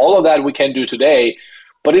broken. All of that we can do today,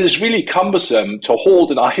 but it is really cumbersome to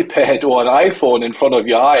hold an iPad or an iPhone in front of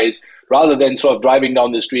your eyes rather than sort of driving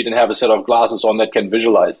down the street and have a set of glasses on that can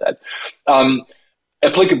visualize that.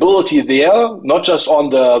 Applicability there, not just on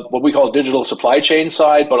the what we call digital supply chain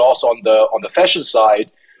side, but also on the fashion side.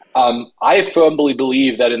 I firmly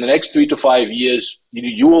believe that in the next 3 to 5 years,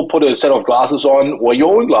 you will put a set of glasses on, or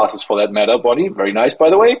your own glasses for that matter, Bonnie. Very nice, by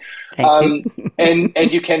the way. Thank you.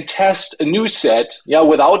 and you can test a new set,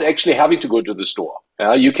 without actually having to go to the store.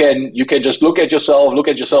 You can just look at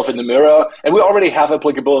yourself in the mirror, and we already have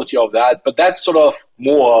applicability of that. But that's sort of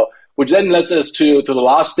more, which then leads us to the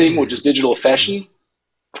last thing, which is digital fashion.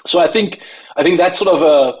 So I think that's sort of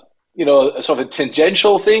a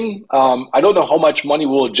tangential thing. I don't know how much money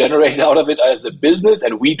we'll generate out of it as a business,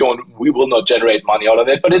 and we will not generate money out of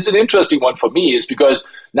it. But it's an interesting one for me, is because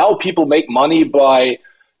now people make money by,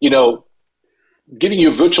 giving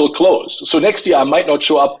you virtual clothes. So next year I might not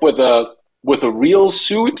show up with a real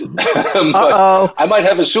suit, but I might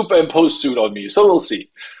have a superimposed suit on me. So we'll see.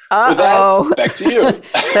 With that, back to you.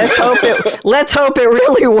 Let's hope it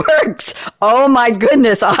really works. Oh my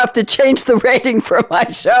goodness, I'll have to change the rating for my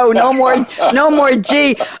show. No more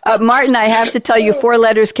G. Martin, I have to tell you, 4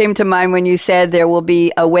 letters came to mind when you said there will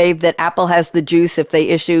be a wave that Apple has the juice if they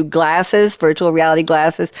issue glasses, virtual reality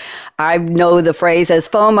glasses. I know the phrase as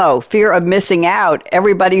FOMO, fear of missing out.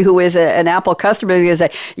 Everybody who is an Apple customer is going to say,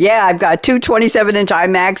 yeah, I've got 2 27-inch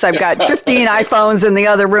iMacs. I've got 15 iPhones in the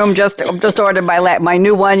other room. Just ordered my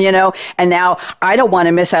new one, and now I don't want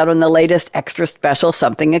to miss out on the latest extra special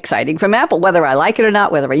something exciting from Apple, whether I like it or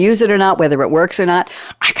not, whether I use it or not, whether it works or not.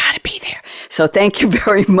 I got to be there. So thank you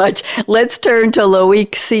very much. Let's turn to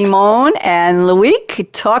Loïc Simon. And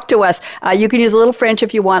Loïc, talk to us. You can use a little French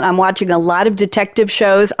if you want. I'm watching a lot of detective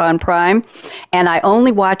shows on Prime, and I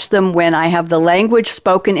only watch them when I have the language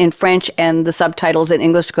spoken in French and the subtitles in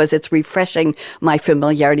English because it's refreshing my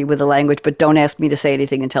familiarity with the language. But don't ask me to say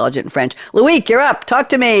anything intelligent in French. Loïc, you're up. Talk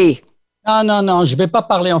to me. Non, je vais pas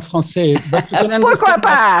parler en français. Pourquoi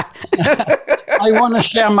pas? I want to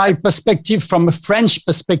share my perspective from a French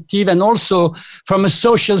perspective and also from a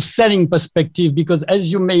social selling perspective, because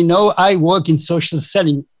as you may know, I work in social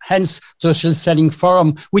selling, hence social selling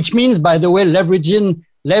forum, which means, by the way,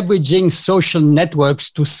 leveraging social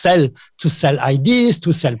networks to sell ideas,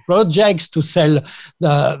 to sell projects, to sell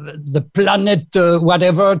the planet,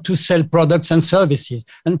 whatever, to sell products and services.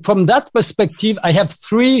 And from that perspective, I have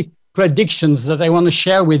 3 predictions that I want to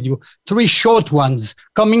share with you. 3 short ones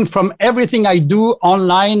coming from everything I do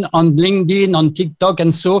online, on LinkedIn, on TikTok,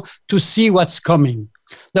 and so to see what's coming.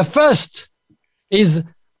 The first is,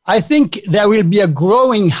 I think there will be a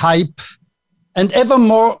growing hype and ever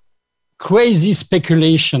more crazy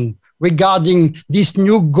speculation regarding this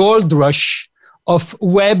new gold rush of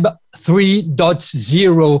Web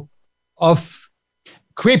 3.0, of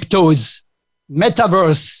cryptos,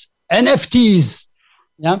 metaverse, NFTs.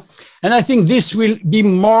 Yeah, and I think this will be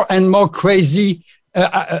more and more crazy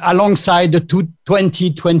alongside the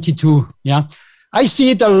 2022. Yeah, I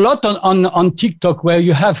see it a lot on TikTok, where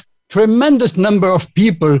you have tremendous number of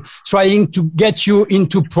people trying to get you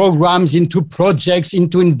into programs, into projects,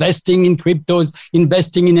 into investing in cryptos,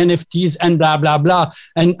 investing in NFTs, and blah blah blah,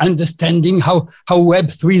 and understanding how Web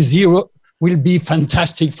 3.0 will be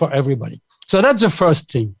fantastic for everybody. So that's the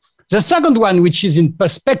first thing. The second one, which is in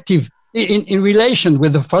perspective, in relation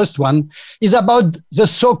with the first one, is about the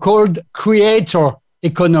so-called creator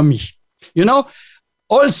economy.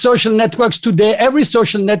 All social networks today, every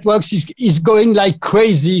social network is going like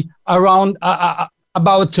crazy around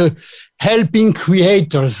about helping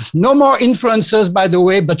creators. No more influencers, by the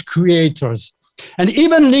way, but creators. And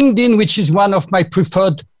even LinkedIn, which is one of my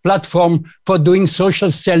preferred platform for doing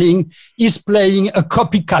social selling, is playing a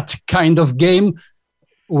copycat kind of game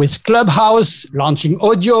with Clubhouse, launching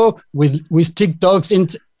audio, with TikToks,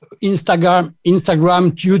 Instagram,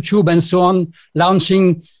 YouTube, and so on,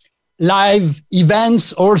 launching live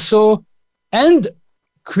events also, and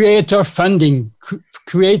creator funding,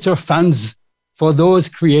 creator funds for those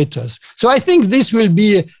creators. So I think this will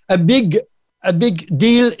be a big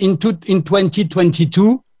deal in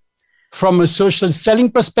 2022 from a social selling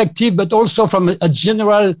perspective, but also from a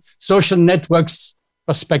general social networks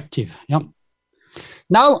perspective. Yeah.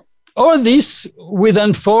 Now, all this will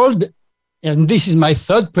unfold, and this is my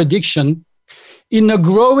third prediction, in a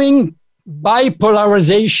growing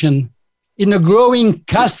bipolarization, in a growing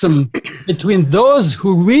chasm between those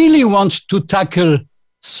who really want to tackle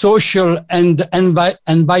social and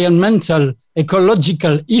environmental,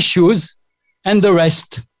 ecological issues and the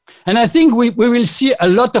rest. And I think we will see a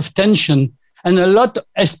lot of tension and a lot,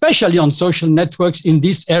 especially on social networks in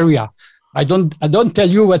this area. I don't tell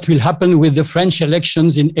you what will happen with the French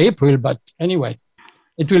elections in April, but anyway,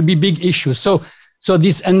 it will be big issues. So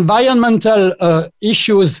these environmental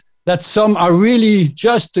issues that some are really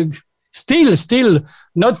just still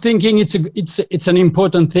not thinking it's an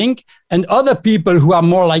important thing, and other people who are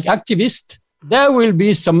more like activists, there will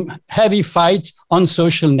be some heavy fight on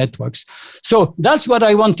social networks. So that's what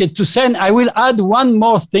I wanted to say. And I will add one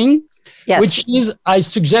more thing, yes, which is I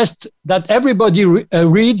suggest that everybody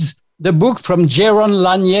reads the book from Jaron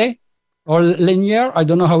Lanier, I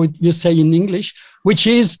don't know how you say in English, which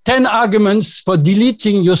is 10 arguments for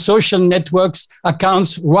deleting your social networks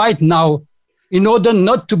accounts right now in order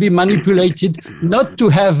not to be manipulated, not to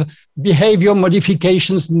have behavior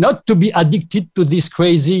modifications, not to be addicted to these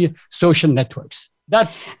crazy social networks.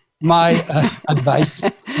 That's my advice.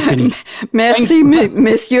 actually. Merci,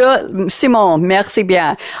 Monsieur Simon. Merci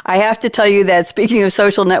bien. I have to tell you that speaking of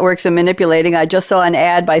social networks and manipulating, I just saw an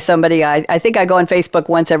ad by somebody. I think I go on Facebook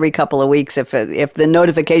once every couple of weeks if the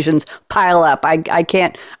notifications pile up. I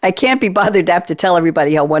can't be bothered to have to tell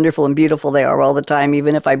everybody how wonderful and beautiful they are all the time,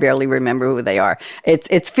 even if I barely remember who they are.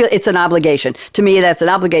 It's an obligation. To me, that's an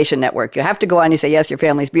obligation network. You have to go on and say, yes, your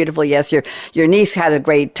family's beautiful. Yes, your niece had a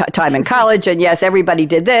great time in college, and yes, everybody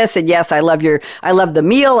did this, and yes, I love the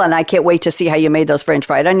meal, and I can't wait to see how you made those French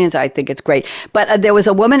fried onions. I think it's great. But there was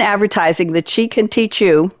a woman advertising that she can teach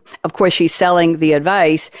you, of course, she's selling the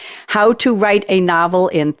advice, how to write a novel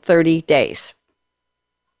in 30 days.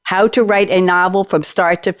 How to write a novel from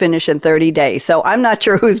start to finish in 30 days. So I'm not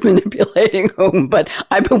sure who's manipulating whom, but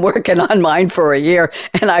I've been working on mine for a year,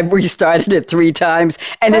 and I've restarted it 3 times,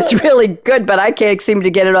 and it's really good, but I can't seem to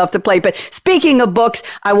get it off the plate. But speaking of books,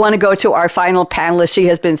 I want to go to our final panelist. She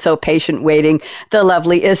has been so patient waiting, the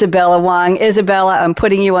lovely Isabella Wang. Isabella, I'm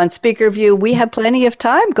putting you on speaker view. We have plenty of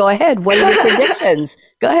time. Go ahead. What are your predictions?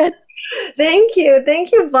 Go ahead. Thank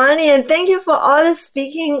you, Bonnie, and thank you for all the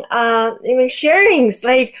speaking, sharings.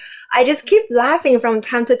 Like, I just keep laughing from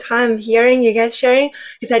time to time hearing you guys sharing,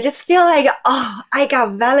 because I just feel like, oh, I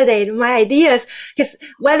got validated my ideas. Because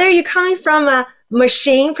whether you're coming from a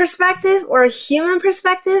machine perspective or a human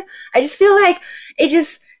perspective, I just feel like it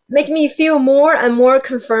just make me feel more and more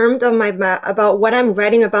confirmed about what I'm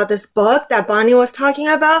writing about this book that Bonnie was talking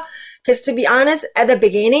about. Because to be honest, at the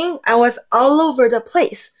beginning, I was all over the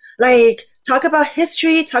place. Like, talk about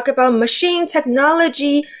history, talk about machine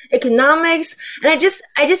technology, economics. And I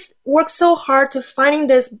just worked so hard to finding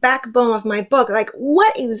this backbone of my book. Like,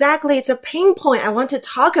 what exactly is a pain point I want to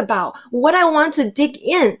talk about, what I want to dig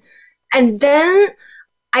in. And then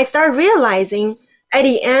I started realizing at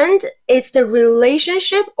the end, it's the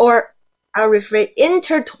relationship, or I'll rephrase,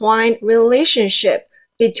 intertwined relationship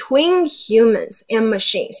between humans and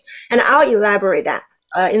machines. And I'll elaborate that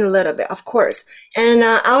in a little bit, of course. And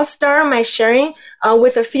I'll start my sharing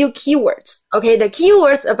with a few keywords. Okay, the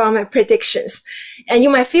keywords about my predictions. And you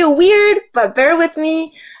might feel weird, but bear with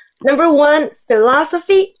me. Number 1,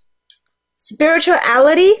 philosophy,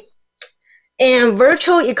 spirituality, and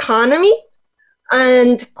virtual economy,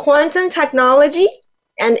 and quantum technology,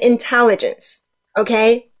 and intelligence.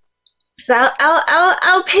 Okay. So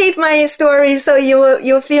I'll pave my story so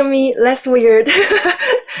you'll feel me less weird.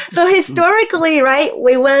 So historically, right,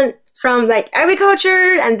 we went from like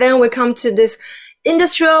agriculture, and then we come to this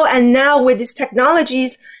industrial, and now with these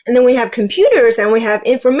technologies, and then we have computers, and we have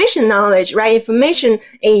information knowledge, right, information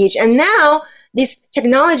age, and now this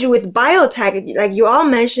technology with biotech, like you all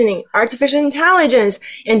mentioning, artificial intelligence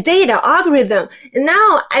and data, algorithm. And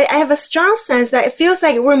now I have a strong sense that it feels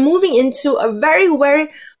like we're moving into a very, very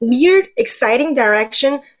weird, exciting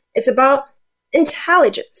direction. It's about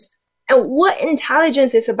intelligence. And what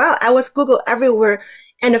intelligence is about, I was Google everywhere.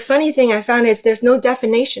 And the funny thing I found is there's no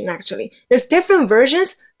definition, actually. There's different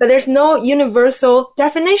versions, but there's no universal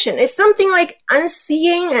definition. It's something like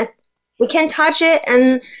unseeing, and we can't touch it,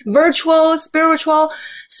 and virtual, spiritual.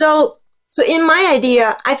 So in my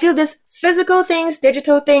idea, I feel this physical things,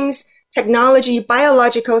 digital things, technology,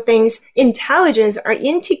 biological things, intelligence are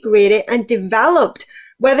integrated and developed.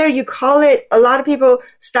 Whether you call it, a lot of people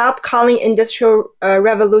stop calling Industrial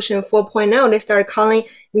Revolution 4.0. They start calling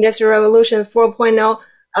Industrial Revolution 4.0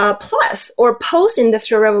 plus, or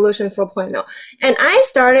post-Industrial Revolution 4.0. And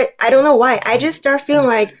I don't know why, I just start feeling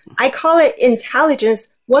like I call it intelligence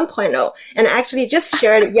 1.0, and I actually just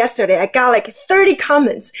shared it yesterday. I got like 30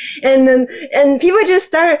 comments, and people just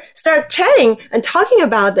start chatting and talking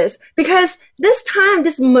about this, because this time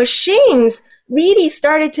these machines really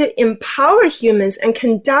started to empower humans and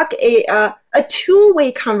conduct a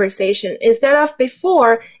two-way conversation instead of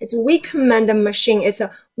before. It's we command the machine. It's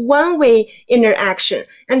a one-way interaction,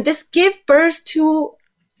 and this gives birth to,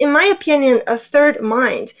 in my opinion, a third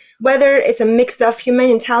mind. Whether it's a mix of human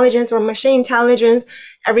intelligence or machine intelligence,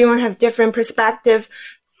 everyone have different perspective.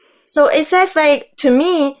 So it says, like, to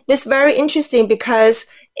me, this is very interesting because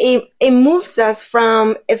it moves us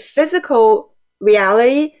from a physical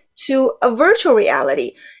reality to a virtual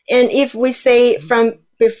reality. And if we say from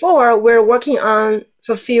before, we're working on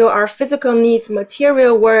fulfill our physical needs,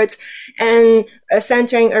 material words, and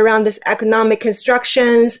centering around this economic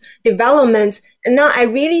constructions, developments. And now I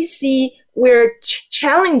really see we're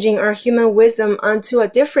challenging our human wisdom onto a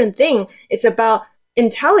different thing. It's about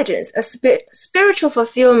intelligence, a spiritual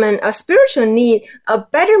fulfillment, a spiritual need, a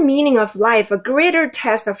better meaning of life, a greater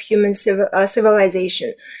test of human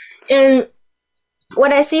civilization. And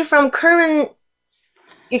what I see from current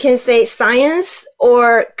you can say science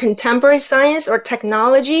or contemporary science or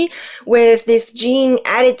technology with this gene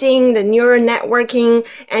editing, the neural networking,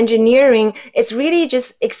 engineering. It's really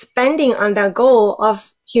just expanding on that goal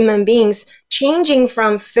of human beings changing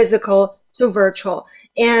from physical to virtual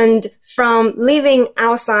and from living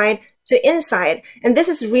outside to inside. And this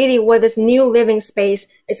is really what this new living space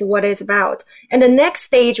is what it's about. And the next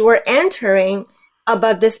stage we're entering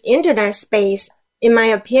about this internet space, in my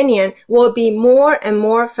opinion, will be more and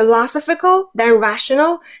more philosophical than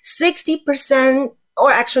rational. 60%,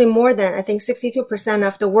 or actually more than, I think 62%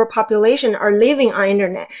 of the world population are living on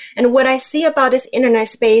internet. And what I see about this internet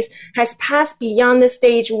space has passed beyond the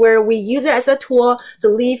stage where we use it as a tool to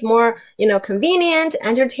live more, convenient,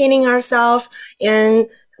 entertaining ourselves. And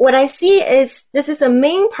what I see is this is a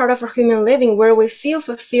main part of our human living where we feel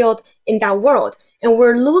fulfilled in that world. And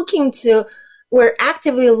we're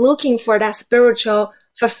actively looking for that spiritual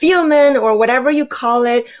fulfillment or whatever you call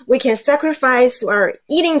it. We can sacrifice our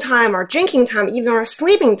eating time, our drinking time, even our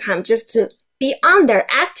sleeping time just to be on there,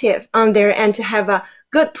 active on there, and to have a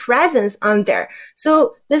good presence on there.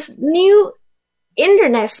 So this new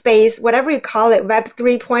internet space, whatever you call it, Web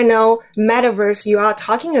 3.0, metaverse you are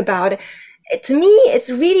talking about, to me, it's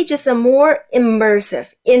really just a more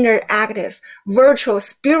immersive, interactive, virtual,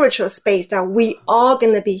 spiritual space that we all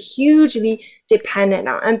going to be hugely dependent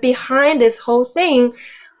on. And behind this whole thing,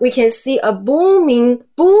 we can see a booming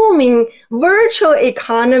virtual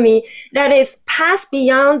economy that is past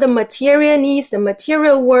beyond the material needs, the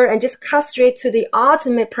material world, and just cut straight to the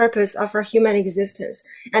ultimate purpose of our human existence.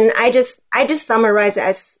 And I just summarize it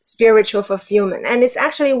as spiritual fulfillment. And it's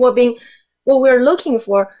actually what we're looking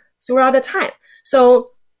for throughout the time.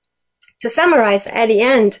 So to summarize at the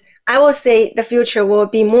end, I will say the future will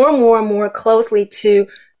be more closely to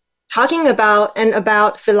talking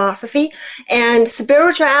about philosophy, and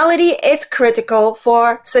spirituality is critical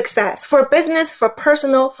for success, for business, for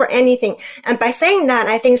personal, for anything. And by saying that,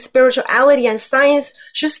 I think spirituality and science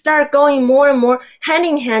should start going more and more hand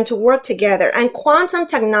in hand to work together. And quantum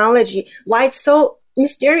technology, why it's so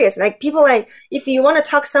mysterious. Like people if you want to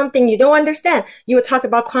talk something you don't understand, you would talk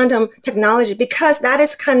about quantum technology because that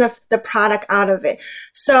is kind of the product out of it.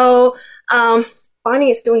 So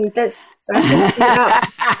Bonnie is doing this, so I have to speed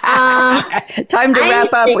up. Time to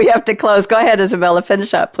wrap up. We have to close. Go ahead, Isabella.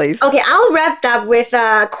 Finish up, please. Okay, I'll wrap that with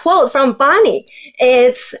a quote from Bonnie.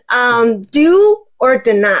 It's do or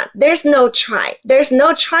do not. There's no try. There's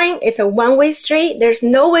no trying. It's a one-way street. There's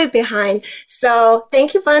no way behind. So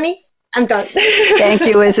thank you, Bonnie. I'm done. Thank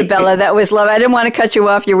you, Isabella. That was love. I didn't want to cut you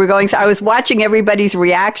off. You were going. So I was watching everybody's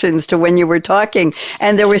reactions to when you were talking,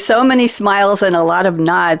 and there were so many smiles and a lot of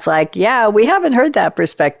nods. Like, yeah, we haven't heard that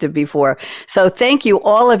perspective before. So thank you,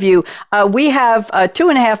 all of you. We have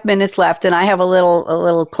 2.5 minutes left, and I have a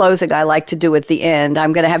little closing I like to do at the end.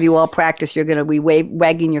 I'm going to have you all practice. You're going to be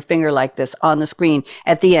wagging your finger like this on the screen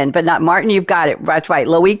at the end. But not Martin. You've got it. That's right.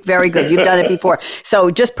 Loic, very good. You've done it before.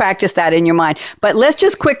 So just practice that in your mind. But let's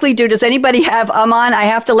just quickly do. Does anybody have, Aman, I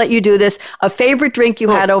have to let you do this, a favorite drink you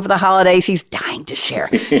had over the holidays? He's dying to share.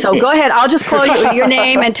 So go ahead. I'll just call you your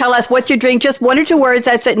name and tell us what you drink. Just 1 or 2 words.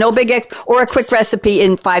 That's it. No big or a quick recipe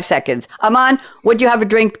in 5 seconds. Aman, would you have a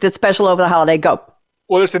drink that's special over the holiday? Go.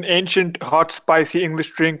 Well, it's an ancient, hot, spicy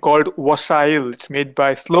English drink called wassail. It's made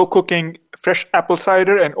by slow cooking fresh apple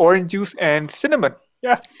cider and orange juice and cinnamon.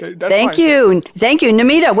 Yeah, that's Thank you. Thank you.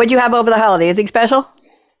 Namita, what'd you have over the holiday? Anything special?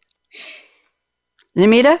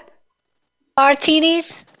 Namita?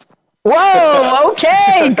 Martinis. Whoa,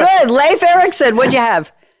 okay, good. Leif Erikson, what'd you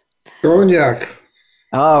have? Cognac.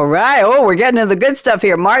 All right. Oh, we're getting to the good stuff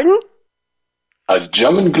here. Martin? A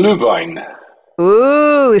German Glühwein.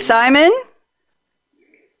 Ooh, Simon?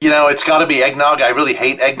 It's got to be eggnog. I really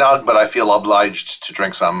hate eggnog, but I feel obliged to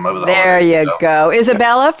drink some over the holidays. There you go.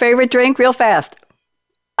 Isabella, favorite drink, real fast.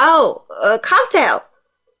 Oh, a cocktail.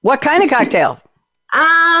 What kind of cocktail?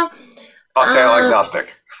 Cocktail agnostic.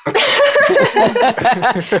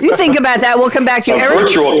 You think about that. We'll come back to you. A Eric?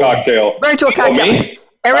 virtual cocktail. Virtual cocktail. Me?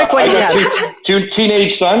 Eric, what do you I have? got two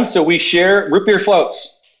teenage sons, so we share root beer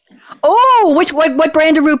floats. Oh, what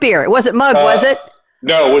brand of root beer? Was it Mug, was it?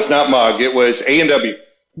 No, it was not Mug. It was A&W.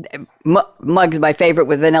 Mug's my favorite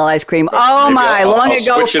with vanilla ice cream. Oh my, long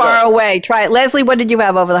ago, far away. Try it. Leslie, what did you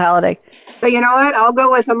have over the holiday? So you know what? I'll go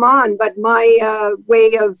with Aman, but my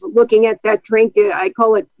way of looking at that drink, I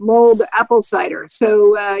call it mulled apple cider.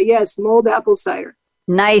 So yes, mulled apple cider.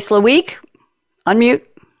 Nice. Loic, unmute.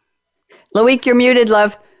 Loic, you're muted,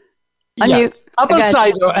 love. Unmute. Yeah. Apple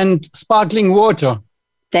cider and sparkling water.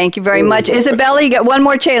 Thank you very much. Isabella, you get one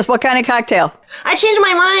more chance. What kind of cocktail? I changed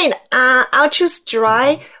my mind. I'll choose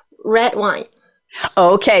dry red wine.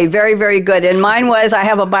 Okay, very, very good. And mine was, I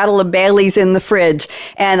have a bottle of Bailey's in the fridge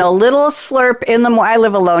and a little slurp in the morning. I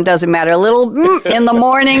live alone, doesn't matter. A little in the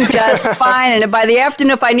morning, just fine. And by the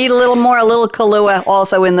afternoon, if I need a little more, a little Kahlua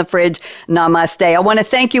also in the fridge. Namaste. I want to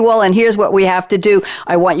thank you all. And here's what we have to do.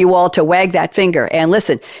 I want you all to wag that finger. And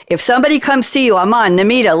listen, if somebody comes to you, Aman,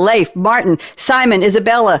 Namita, Leif, Martin, Simon,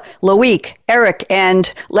 Isabella, Loic, Eric,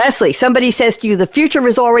 and Leslie, somebody says to you, the future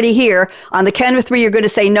is already here. On the count of three, you're going to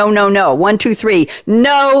say no, no, no. 1, 2, 3.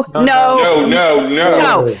 No.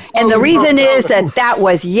 And the reason is that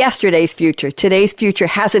was yesterday's future. Today's future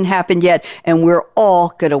hasn't happened yet, and we're all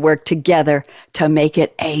going to work together to make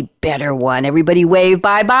it a better one. Everybody wave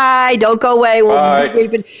bye-bye. Don't go away.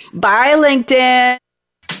 Bye, LinkedIn.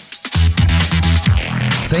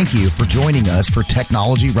 Thank you for joining us for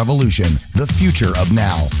Technology Revolution, the future of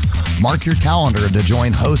now. Mark your calendar to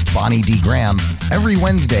join host Bonnie D. Graham every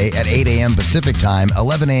Wednesday at 8 a.m. Pacific Time,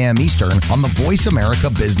 11 a.m. Eastern on the Voice America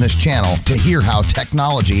Business Channel to hear how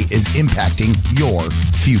technology is impacting your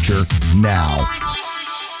future now.